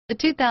The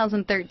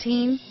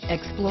 2013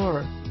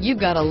 Explorer. You've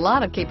got a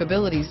lot of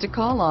capabilities to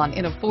call on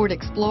in a Ford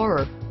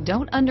Explorer.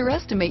 Don't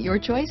underestimate your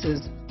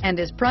choices, and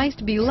is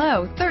priced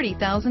below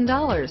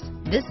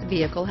 $30,000. This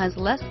vehicle has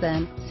less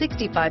than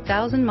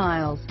 65,000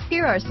 miles.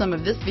 Here are some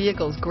of this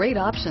vehicle's great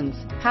options: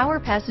 power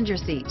passenger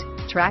seat,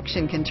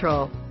 traction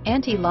control,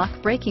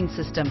 anti-lock braking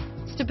system,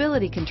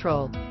 stability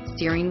control,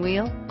 steering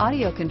wheel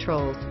audio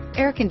controls,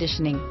 air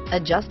conditioning,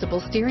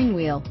 adjustable steering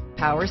wheel,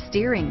 power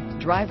steering,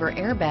 driver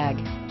airbag,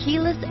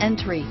 keyless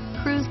entry,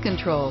 cruise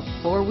control,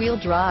 four-wheel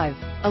drive,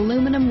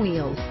 aluminum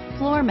wheels,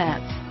 floor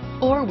mats,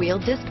 four-wheel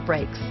disc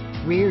brakes,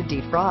 rear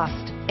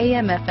defrost,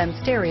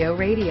 AM/FM stereo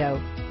radio,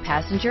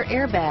 passenger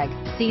airbag,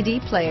 CD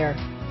player,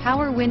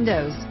 power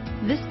windows.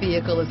 This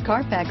vehicle is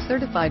Carfax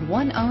certified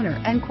one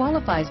owner and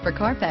qualifies for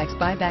Carfax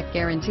buyback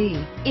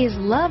guarantee. Is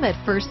love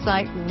at first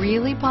sight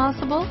really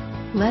possible?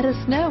 Let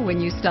us know when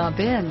you stop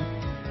in.